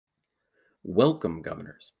Welcome,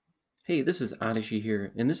 governors. Hey, this is Adashi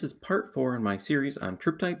here, and this is part 4 in my series on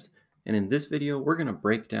troop types. And in this video, we're going to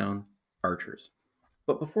break down archers.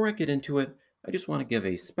 But before I get into it, I just want to give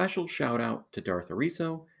a special shout out to Darth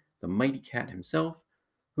Ariso, the mighty cat himself,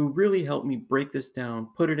 who really helped me break this down,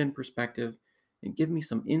 put it in perspective, and give me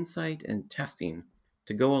some insight and testing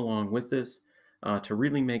to go along with this to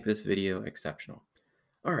really make this video exceptional.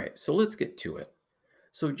 All right, so let's get to it.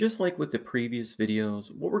 So just like with the previous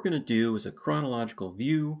videos, what we're going to do is a chronological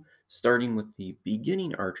view, starting with the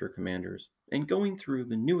beginning Archer commanders and going through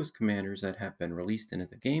the newest commanders that have been released into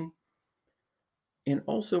the game. And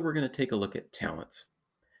also we're going to take a look at talents.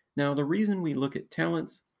 Now the reason we look at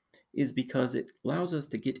talents is because it allows us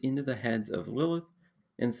to get into the heads of Lilith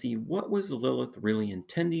and see what was Lilith really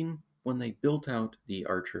intending when they built out the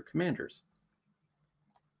Archer commanders.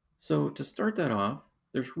 So to start that off,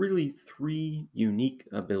 there's really three unique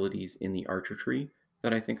abilities in the Archer tree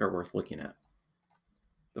that I think are worth looking at.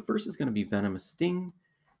 The first is going to be Venomous Sting.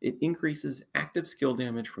 It increases active skill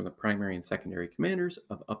damage from the primary and secondary commanders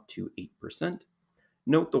of up to 8%.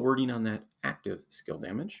 Note the wording on that active skill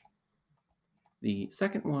damage. The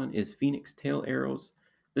second one is Phoenix Tail Arrows.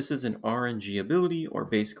 This is an RNG ability, or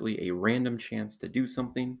basically a random chance to do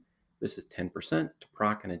something. This is 10% to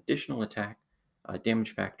proc an additional attack,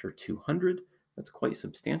 damage factor 200. That's quite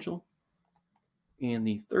substantial. And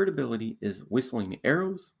the third ability is Whistling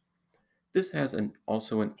Arrows. This has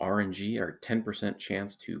also an RNG, or 10%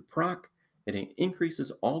 chance to proc. It increases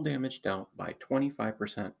all damage dealt by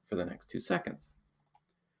 25% for the next 2 seconds.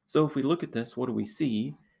 So if we look at this, what do we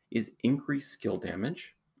see is increased skill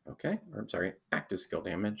damage, active skill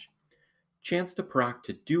damage, chance to proc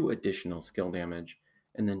to do additional skill damage,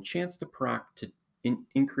 and then chance to proc to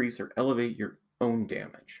increase or elevate your own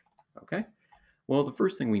damage, okay? Well, the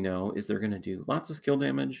first thing we know is they're going to do lots of skill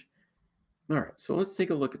damage. All right, so let's take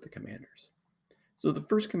a look at the commanders. So the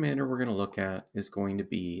first commander we're going to look at is going to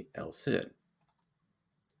be El Cid.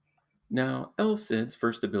 Now, El Cid's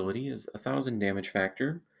first ability is 1,000 damage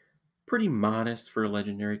factor, pretty modest for a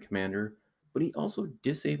legendary commander, but he also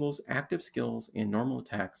disables active skills and normal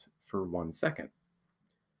attacks for 1 second.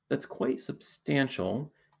 That's quite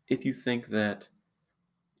substantial if you think that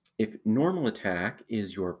if normal attack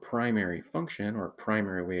is your primary function or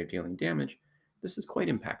primary way of dealing damage, this is quite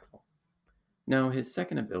impactful. Now, his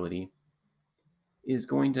second ability is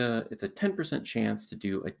it's a 10% chance to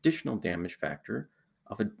do additional damage factor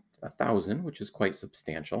of 1,000, which is quite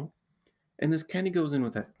substantial. And this kind of goes in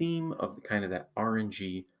with that theme of kind of that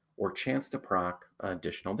RNG or chance to proc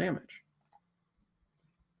additional damage.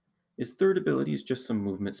 His third ability is just some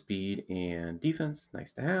movement speed and defense,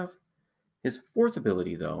 nice to have. His fourth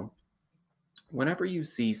ability, though, whenever you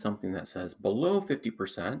see something that says below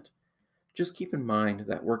 50%, just keep in mind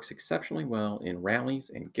that works exceptionally well in rallies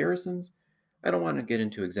and garrisons. I don't want to get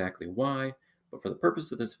into exactly why, but for the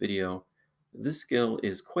purpose of this video, this skill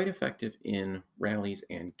is quite effective in rallies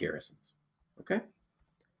and garrisons. Okay?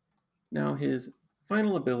 Now his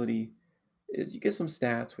final ability is you get some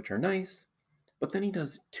stats which are nice, but then he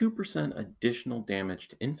does 2% additional damage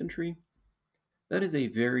to infantry. That is a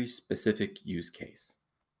very specific use case.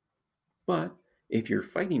 But if you're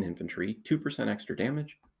fighting infantry, 2% extra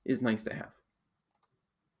damage is nice to have.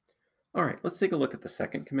 All right, let's take a look at the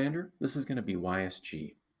second commander. This is going to be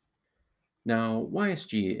YSG. Now,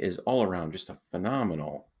 YSG is all around just a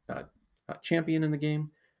phenomenal champion in the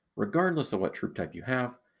game, regardless of what troop type you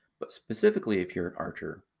have, but specifically if you're an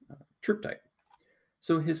archer troop type.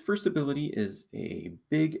 So his first ability is a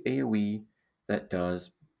big AoE that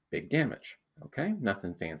does big damage. Okay,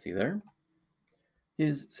 nothing fancy there.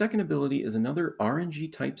 His second ability is another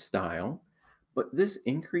RNG type style, but this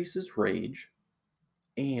increases rage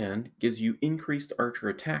and gives you increased archer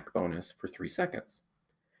attack bonus for 3 seconds.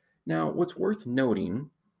 Now, what's worth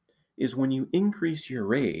noting is when you increase your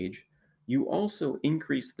rage, you also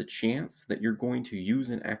increase the chance that you're going to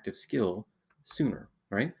use an active skill sooner,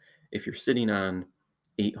 right? If you're sitting on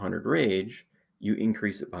 800 rage, you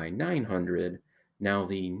increase it by 900. Now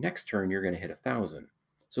the next turn you're going to hit 1,000.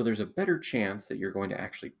 So there's a better chance that you're going to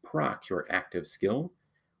actually proc your active skill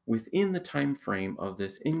within the time frame of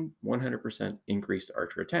this 100% increased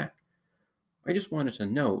archer attack. I just wanted to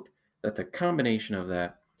note that the combination of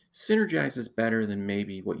that synergizes better than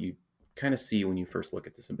maybe what you kind of see when you first look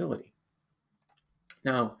at this ability.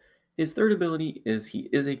 Now, his third ability is he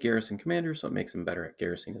is a garrison commander, so it makes him better at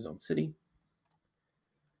garrisoning his own city.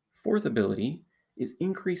 Fourth ability is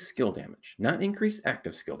increased skill damage, not increased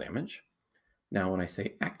active skill damage. Now, when I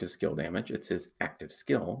say active skill damage, it says active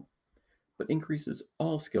skill, but increases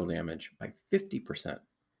all skill damage by 50%.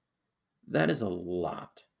 That is a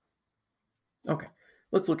lot. Okay,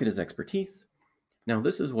 Let's look at his expertise. Now,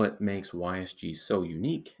 this is what makes YSG so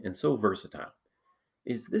unique and so versatile,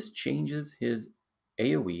 is this changes his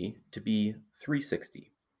AoE to be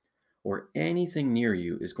 360, or anything near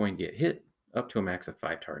you is going to get hit up to a max of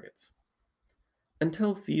 5 targets.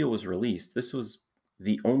 Until Theo was released, this was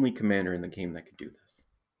the only commander in the game that could do this.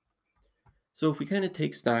 So if we kind of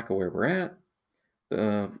take stock of where we're at,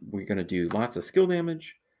 we're going to do lots of skill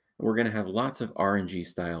damage, and we're going to have lots of RNG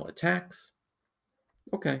style attacks.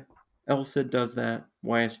 Okay, LCID does that,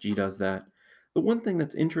 YSG does that. The one thing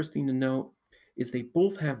that's interesting to note is they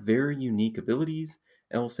both have very unique abilities.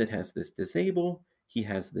 LCID has this disable, he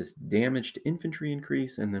has this damage to infantry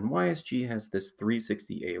increase, and then YSG has this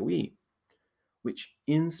 360 AoE, which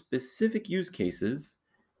in specific use cases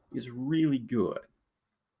is really good,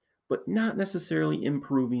 but not necessarily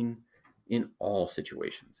improving in all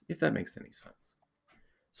situations, if that makes any sense.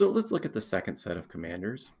 So let's look at the second set of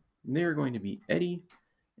commanders. They're going to be Eddie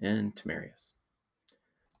and Timarius.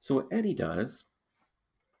 So what Eddie does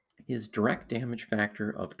is direct damage factor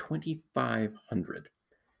of 2,500,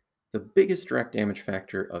 the biggest direct damage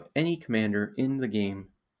factor of any commander in the game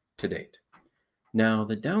to date. Now,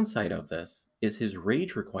 the downside of this is his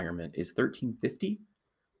rage requirement is 1350.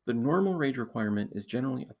 The normal rage requirement is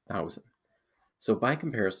generally 1,000. So by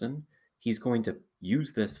comparison, he's going to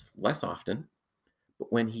use this less often,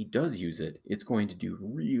 but when he does use it, it's going to do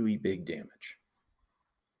really big damage.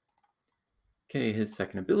 Okay, his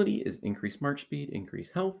second ability is increase march speed,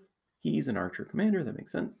 increase health. He's an archer commander, that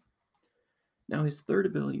makes sense. Now his third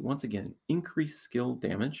ability, once again, increase skill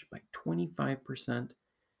damage by 25%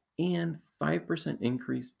 and 5%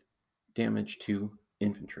 increased damage to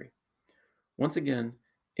infantry. Once again,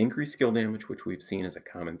 increased skill damage, which we've seen as a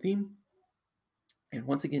common theme. And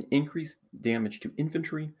once again, increased damage to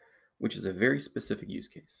infantry, which is a very specific use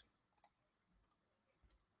case.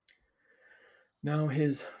 Now,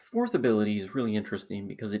 his fourth ability is really interesting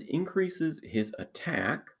because it increases his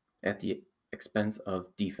attack at the expense of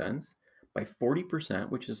defense by 40%,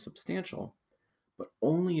 which is substantial, but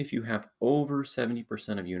only if you have over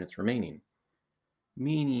 70% of units remaining.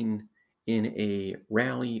 Meaning, in a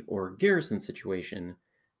rally or garrison situation,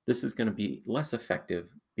 this is going to be less effective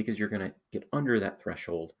because you're going to get under that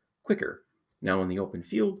threshold quicker. Now, in the open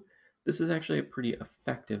field, this is actually a pretty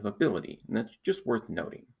effective ability, and that's just worth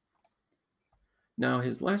noting. Now,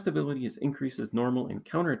 his last ability is increases normal and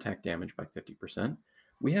counterattack damage by 50%.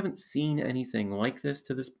 We haven't seen anything like this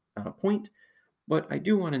to this point, but I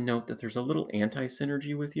do want to note that there's a little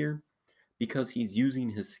anti-synergy with here because he's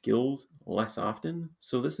using his skills less often,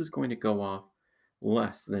 so this is going to go off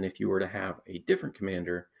less than if you were to have a different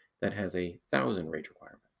commander that has a 1,000 rage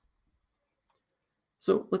requirement.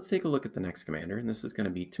 So let's take a look at the next commander, and this is going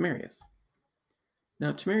to be Timarius.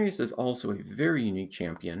 Now, Timarius is also a very unique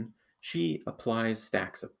champion. She applies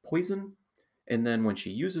stacks of poison, and then when she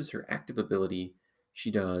uses her active ability, she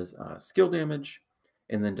does skill damage,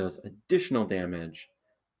 and then does additional damage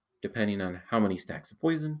depending on how many stacks of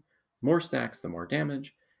poison. More stacks, the more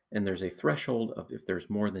damage, and there's a threshold of if there's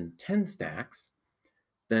more than 10 stacks,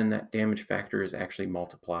 then that damage factor is actually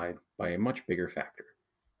multiplied by a much bigger factor.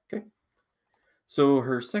 Okay. So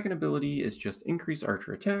her second ability is just increase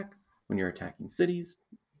archer attack when you're attacking cities.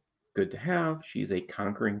 Good to have. She's a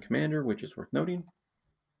conquering commander, which is worth noting.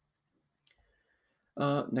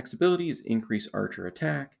 Next ability is increase archer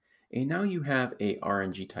attack. And now you have a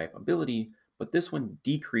RNG type ability, but this one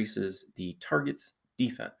decreases the target's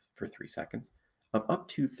defense for 3 seconds of up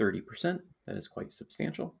to 30%. That is quite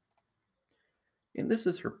substantial. And this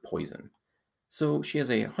is her poison. So she has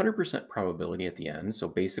a 100% probability at the end. So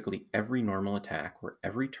basically every normal attack or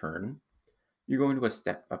every turn, you're going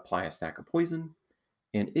to apply a stack of poison,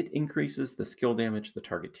 and it increases the skill damage the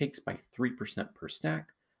target takes by 3% per stack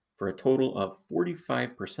for a total of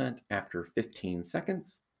 45% after 15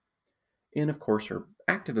 seconds. And of course, her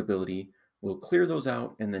active ability will clear those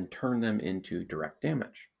out and then turn them into direct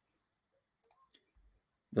damage.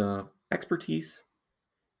 The expertise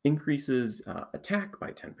increases attack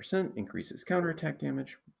by 10%, increases counterattack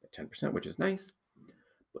damage by 10%, which is nice,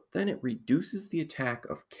 but then it reduces the attack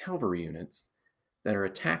of cavalry units that are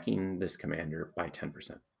attacking this commander by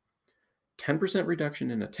 10%. 10% reduction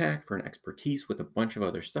in attack for an expertise with a bunch of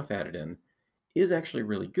other stuff added in is actually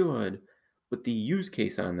really good, but the use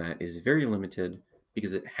case on that is very limited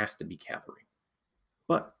because it has to be cavalry.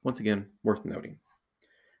 But once again, worth noting.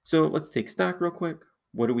 So let's take stock real quick.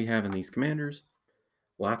 What do we have in these commanders?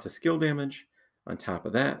 Lots of skill damage. On top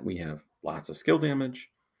of that, we have lots of skill damage.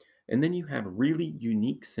 And then you have really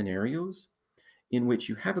unique scenarios in which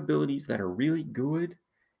you have abilities that are really good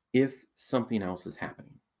if something else is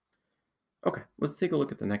happening. Okay, let's take a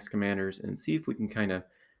look at the next commanders and see if we can kind of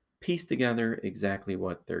piece together exactly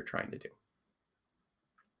what they're trying to do.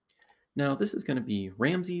 Now, this is going to be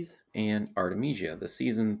Ramses and Artemisia, the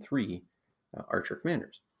Season 3 Archer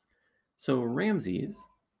commanders. So, Ramses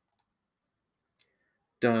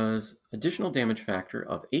does additional damage factor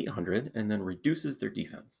of 800 and then reduces their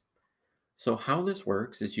defense. So, how this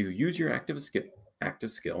works is you use your active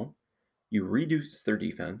skill, you reduce their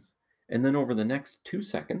defense, and then over the next 2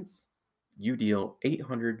 seconds, you deal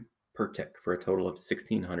 800 per tick for a total of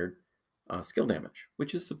 1600 skill damage,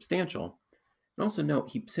 which is substantial. And also note,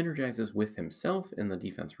 he synergizes with himself in the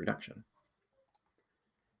defense reduction.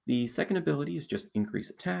 The second ability is just increase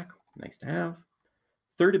attack, nice to have.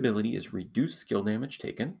 Third ability is reduce skill damage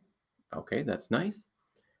taken. Okay, that's nice.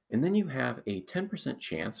 And then you have a 10%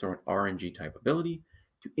 chance, or an RNG type ability,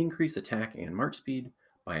 to increase attack and march speed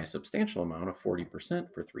by a substantial amount of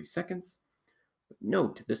 40% for 3 seconds. But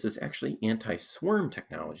note, this is actually anti-swarm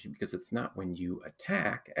technology because it's not when you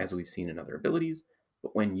attack, as we've seen in other abilities,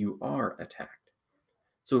 but when you are attacked.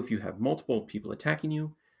 So if you have multiple people attacking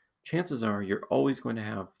you, chances are you're always going to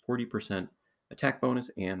have 40% attack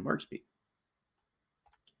bonus and march speed.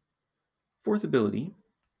 Fourth ability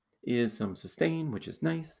is some sustain, which is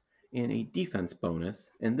nice, and a defense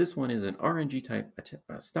bonus. And this one is an RNG type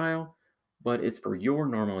style, but it's for your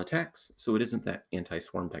normal attacks, so it isn't that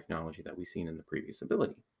anti-swarm technology that we've seen in the previous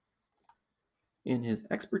ability. In his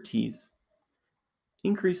expertise,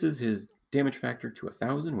 increases his damage factor to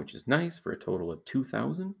 1000, which is nice, for a total of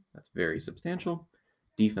 2000. That's very substantial.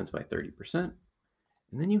 Defense by 30%. And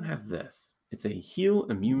then you have this. It's a heal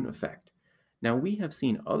immune effect. Now, we have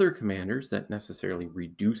seen other commanders that necessarily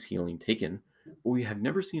reduce healing taken, but we have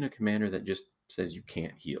never seen a commander that just says you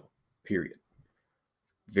can't heal, period.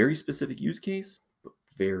 Very specific use case, but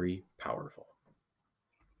very powerful.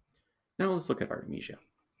 Now let's look at Artemisia.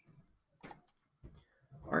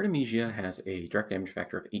 Artemisia has a direct damage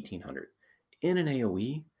factor of 1800. In an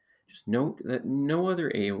AoE, just note that no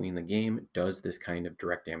other AoE in the game does this kind of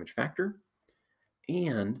direct damage factor,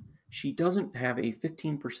 and she doesn't have a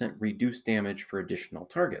 15% reduced damage for additional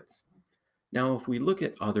targets. Now, if we look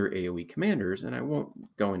at other AoE commanders, and I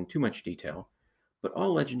won't go into too much detail, but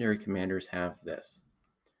all legendary commanders have this.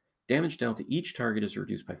 Damage dealt to each target is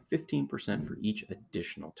reduced by 15% for each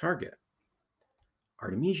additional target.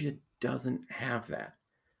 Artemisia doesn't have that,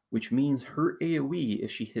 which means her AoE,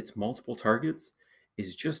 if she hits multiple targets,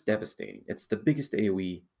 is just devastating. It's the biggest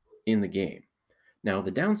AoE in the game. Now, the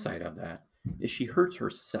downside of that is she hurts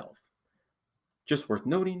herself. Just worth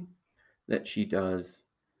noting that she does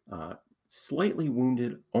slightly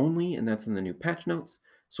wounded only, and that's in the new patch notes.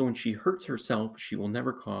 So when she hurts herself, she will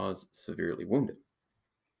never cause severely wounded.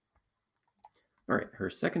 All right, her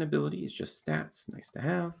second ability is just stats, nice to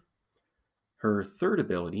have. Her third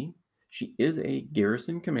ability, she is a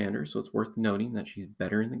garrison commander, so it's worth noting that she's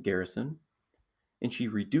better in the garrison. And she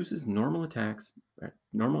reduces normal attack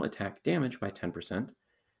damage by 10%,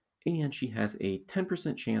 and she has a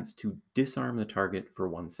 10% chance to disarm the target for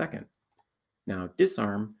 1 second. Now,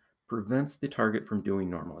 disarm prevents the target from doing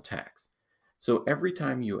normal attacks. So every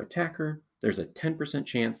time you attack her, there's a 10%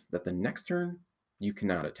 chance that the next turn you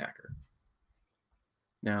cannot attack her.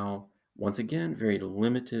 Now, once again, very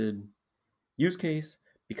limited use case,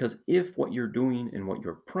 because if what you're doing and what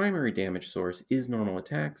your primary damage source is normal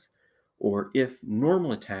attacks, or if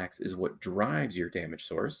normal attacks is what drives your damage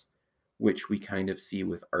source, which we kind of see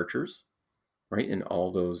with archers, right, and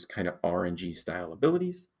all those kind of RNG style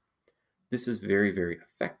abilities, this is very, very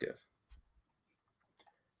effective.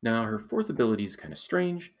 Now, her fourth ability is kind of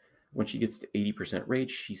strange. When she gets to 80%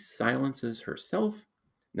 rage, she silences herself.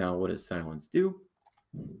 Now, what does silence do?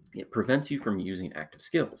 It prevents you from using active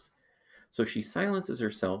skills. So she silences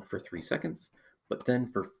herself for 3 seconds, but then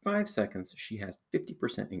for 5 seconds, she has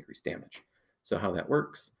 50% increased damage. So how that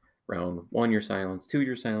works, round 1, you're silenced, 2,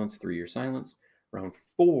 you're silenced, 3, you're silenced. Round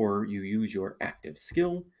 4, you use your active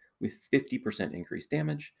skill with 50% increased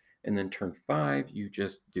damage. And then turn 5, you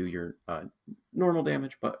just do your normal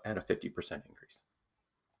damage, but at a 50% increase.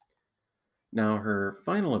 Now, her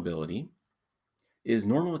final ability is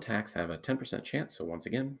normal attacks have a 10% chance, so once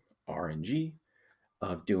again, RNG,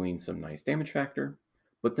 of doing some nice damage factor,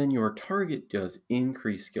 but then your target does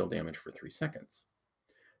increase skill damage for 3 seconds.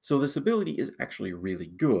 So this ability is actually really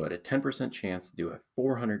good, a 10% chance to do a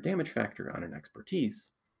 400 damage factor on an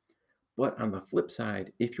expertise. But on the flip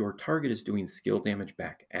side, if your target is doing skill damage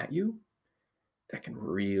back at you, that can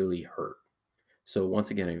really hurt. So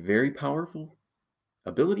once again, a very powerful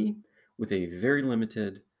ability with a very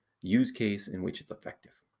limited use case in which it's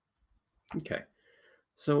effective. Okay,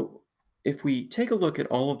 so if we take a look at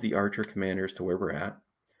all of the archer commanders to where we're at,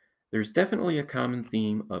 There's definitely a common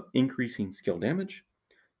theme of increasing skill damage.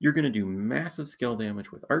 You're going to do massive skill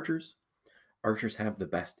damage with archers. Archers have the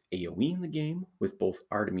best AoE in the game with both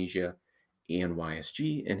Artemisia and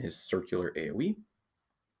YSG in his circular AoE.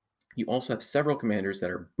 You also have several commanders that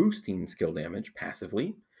are boosting skill damage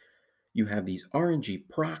passively. You have these RNG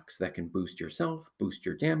procs that can boost yourself, boost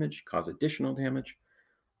your damage, cause additional damage.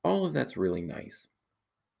 All of that's really nice.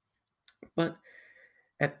 But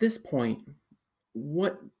at this point,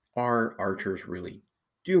 what are archers really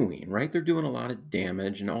doing, right? They're doing a lot of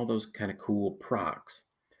damage and all those kind of cool procs.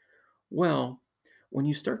 Well, when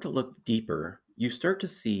you start to look deeper, you start to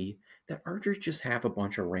see that archers just have a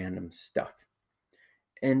bunch of random stuff.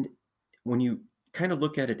 And when you kind of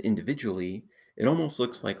look at it individually, it almost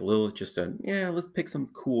looks like Lilith just a, yeah, let's pick some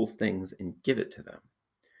cool things and give it to them.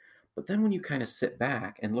 But then when you kind of sit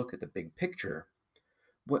back and look at the big picture,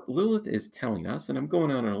 what Lilith is telling us, and I'm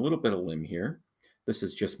going on a little bit of limb here, this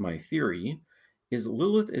is just my theory, is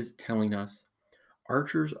Lilith is telling us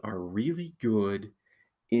archers are really good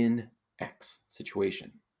in X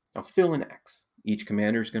situation. Now fill in X. Each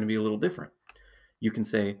commander is going to be a little different. You can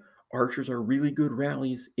say archers are really good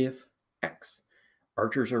rallies if X.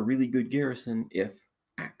 Archers are really good garrison if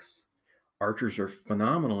X. Archers are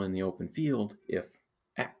phenomenal in the open field if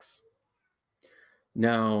X.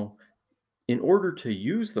 Now, in order to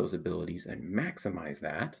use those abilities and maximize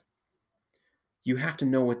that, you have to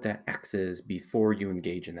know what that X is before you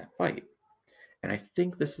engage in that fight. And I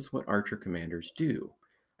think this is what archer commanders do.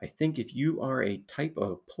 I think if you are a type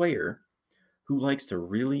of player who likes to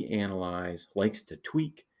really analyze, likes to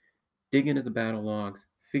tweak, dig into the battle logs,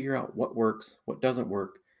 figure out what works, what doesn't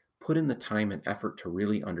work, put in the time and effort to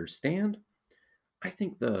really understand, I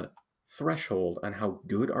think the threshold on how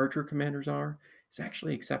good archer commanders are is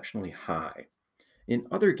actually exceptionally high. In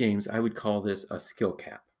other games, I would call this a skill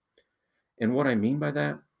cap. And what I mean by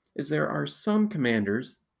that is there are some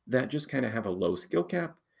commanders that just kind of have a low skill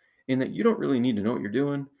cap in that you don't really need to know what you're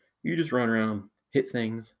doing. You just run around, hit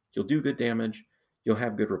things, you'll do good damage, you'll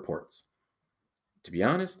have good reports. To be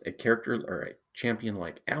honest, a character or a champion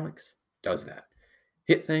like Alex does that.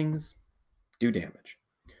 Hit things, do damage.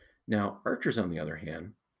 Now, archers, on the other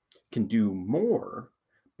hand, can do more,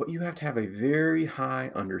 but you have to have a very high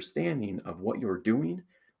understanding of what you're doing,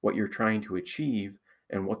 what you're trying to achieve,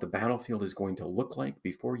 and what the battlefield is going to look like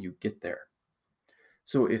before you get there.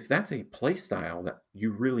 So if that's a play style that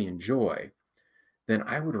you really enjoy, then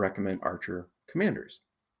I would recommend archer commanders.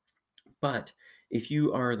 But if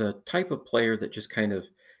you are the type of player that just kind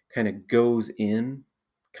of goes in,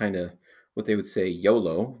 kind of what they would say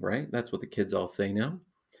YOLO, right? That's what the kids all say now.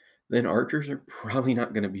 Then archers are probably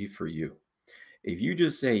not going to be for you. If you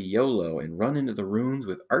just say YOLO and run into the runes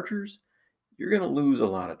with archers, you're going to lose a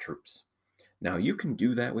lot of troops. Now, you can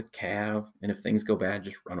do that with cav, and if things go bad,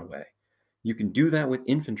 just run away. You can do that with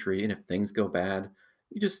infantry, and if things go bad,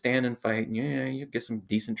 you just stand and fight, and yeah, you get some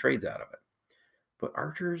decent trades out of it. But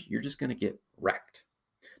archers, you're just going to get wrecked.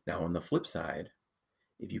 Now, on the flip side,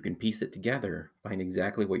 if you can piece it together, find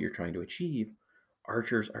exactly what you're trying to achieve,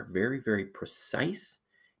 archers are very, very precise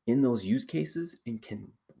in those use cases and can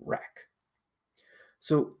wreck.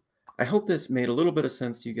 So I hope this made a little bit of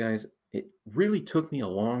sense to you guys. It really took me a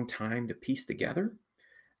long time to piece together.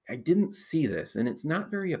 I didn't see this, and it's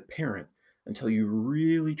not very apparent until you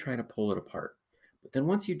really try to pull it apart. But then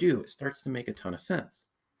once you do, it starts to make a ton of sense.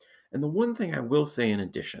 And the one thing I will say in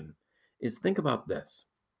addition is think about this.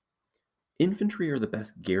 Infantry are the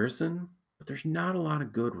best garrison, but there's not a lot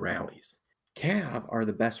of good rallies. Cav are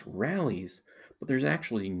the best rallies, but there's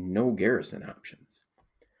actually no garrison options.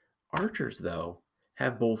 Archers, though,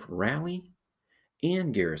 have both rally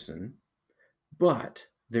and garrison, but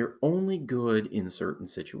they're only good in certain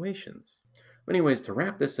situations. But anyways, to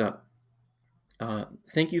wrap this up,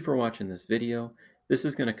 thank you for watching this video. This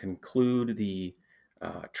is going to conclude the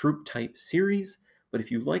troop type series, but if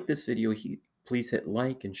you like this video, please hit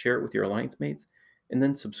like and share it with your alliance mates, and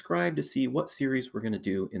then subscribe to see what series we're going to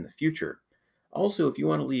do in the future. Also, if you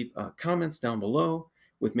want to leave comments down below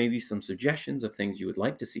with maybe some suggestions of things you would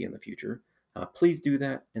like to see in the future, please do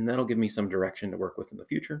that, and that'll give me some direction to work with in the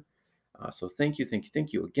future. So thank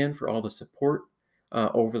you again for all the support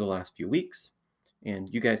over the last few weeks, and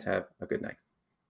you guys have a good night.